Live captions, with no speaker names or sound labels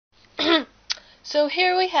So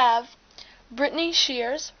here we have Britanny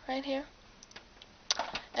shears right here.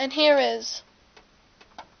 And here is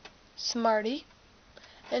Smarty.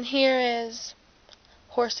 And here is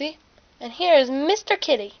Horsey. And here is Mr.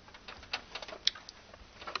 Kitty.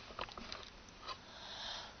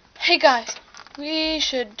 Hey guys, we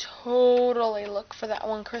should totally look for that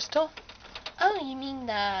one crystal. Oh, you mean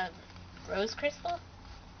the rose crystal?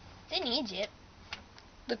 It's in Egypt.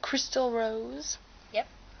 The crystal rose? Yep.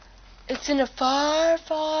 It's in a far,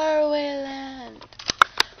 far away land.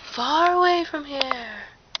 Far away from here.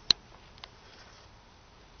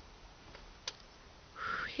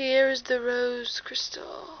 Here's the rose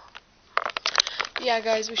crystal. Yeah,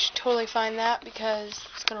 guys, we should totally find that because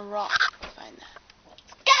it's gonna rock if we find that.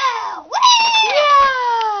 Go! Woo!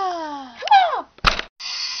 Yeah! Come on!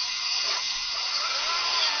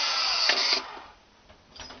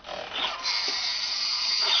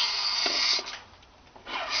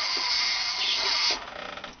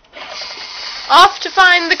 Off to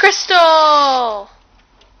find the crystal!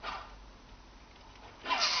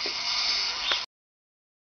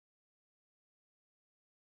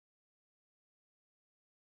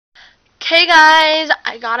 Okay guys,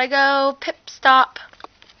 I gotta go pit stop.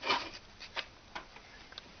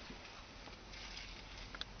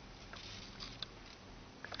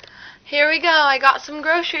 Here we go, I got some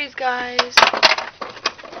groceries, guys.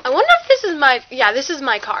 I wonder if this is my, yeah, this is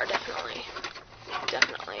my car, definitely.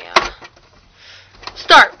 Definitely,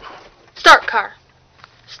 Start! Start, car.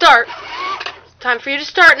 Start. Time for you to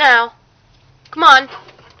start now. Come on.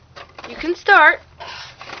 You can start.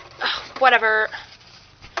 Ugh, whatever.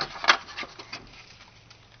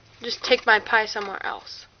 Just take my pie somewhere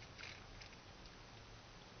else.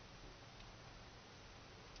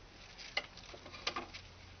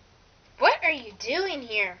 What are you doing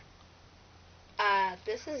here?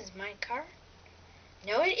 This is my car?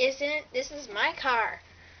 No, it isn't. This is my car.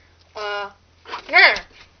 Here.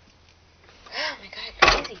 Oh my god,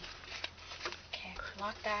 crazy. Okay,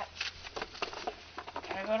 lock that.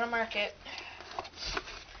 Gotta go to market.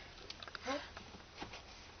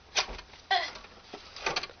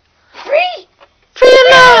 Free! Free at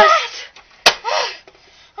last!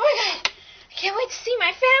 Oh my god, I can't wait to see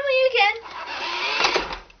my family again.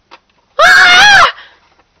 Ah!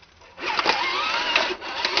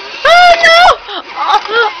 Oh no!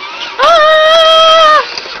 Ah!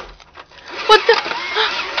 What the?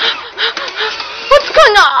 What's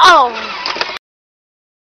going on? Oh.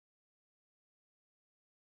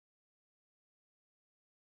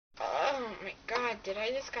 Oh my god, did I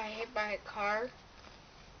just get hit by a car?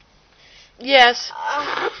 Yes.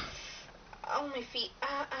 Oh, my feet.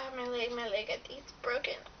 My leg. It's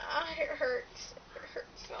broken. It hurts. It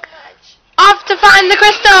hurts so much. Off to find the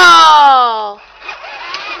crystal!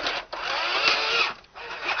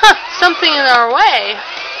 Huh, something in our way.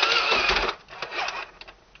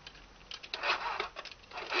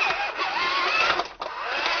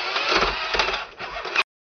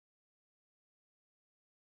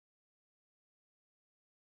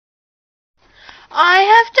 I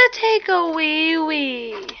have to take a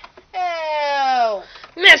wee-wee. Oh.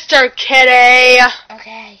 Mr. Kitty!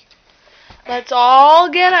 Okay. Let's all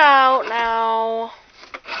get out now.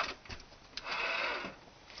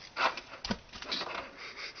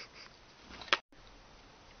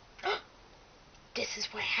 This is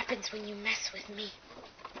what happens when you mess with me.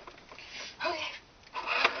 Okay.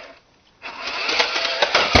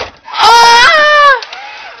 Ah!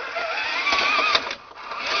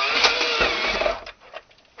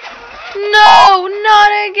 No,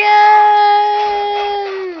 not again!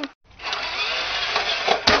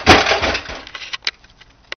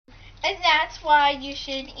 And that's why you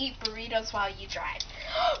shouldn't eat burritos while you drive.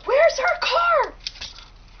 Where's our car?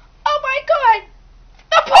 Oh my god!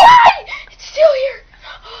 The pie! It's still here!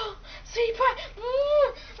 Sweet pie!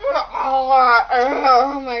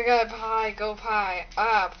 Oh my god, pie, go pie.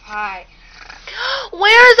 Pie.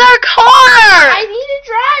 Where's our car? I need to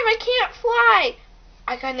drive, I can't fly.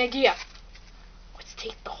 I got an idea. Let's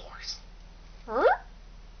take the horse. Huh?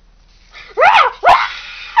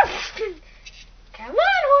 Come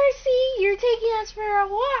on, horsey, you're taking us for a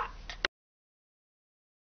walk.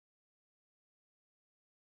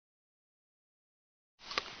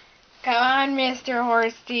 Come on, Mr.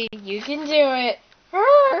 Horsey, you can do it.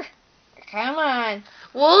 Come on.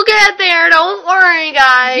 We'll get there, don't worry,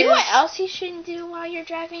 guys. You know what else you shouldn't do while you're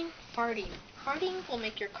driving? Farting. Farting will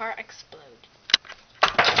make your car explode.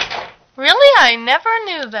 Really? I never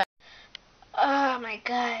knew that. Oh my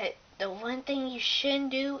god. The one thing you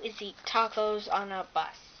shouldn't do is eat tacos on a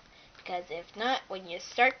bus. Because if not, when you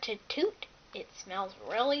start to toot, it smells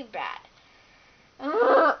really bad.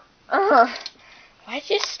 Why'd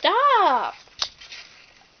you stop?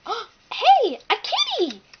 Oh, hey, a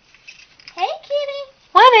kitty! Hey, kitty!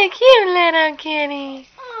 What a cute little kitty.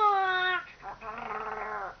 Aww.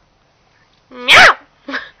 Meow!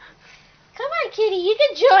 Come on, kitty, you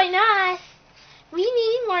can join us. We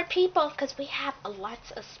need more people because we have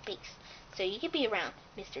lots of space. So you can be around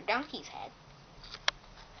Mr. Donkey's head.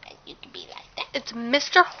 And you can be like that. It's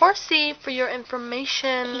Mr. Horsey for your He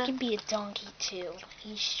information. can be a donkey too.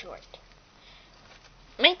 He's short.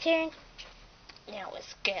 My turn. Now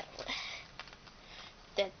let's go.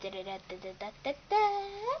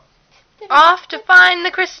 Off to find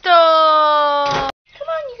the crystal. Come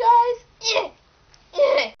on, you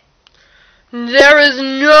guys. There is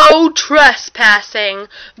no trespassing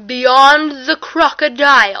beyond the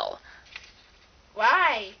crocodile.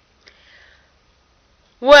 Why?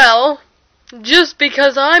 Well, just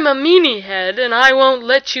because I'm a meanie head and I won't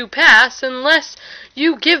let you pass unless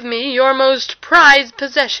you give me your most prized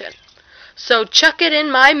possession. So chuck it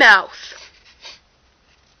in my mouth.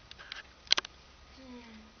 My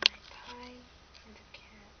pie and the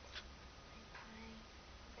cat. My pie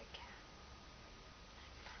and the cat.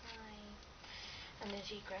 My pie. And then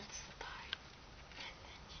she grabs the pie. And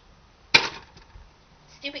then she...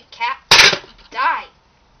 Stupid cat. Die.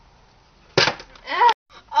 Ugh.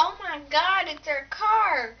 Oh my god, it's our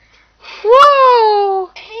car. Whoa!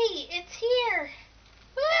 Hey, it's here.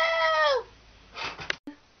 Woo!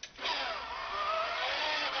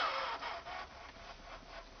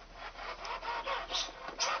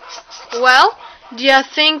 Well, do you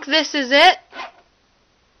think this is it?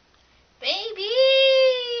 Baby!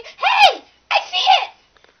 Hey! I see it!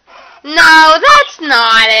 No, that's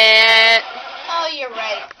not it. Oh, you're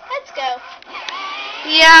right. Let's go.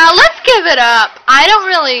 Yeah, let's give it up. I don't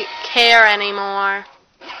really care anymore.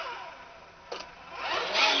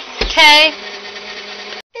 Okay.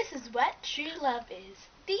 This is what true love is.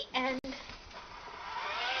 The end.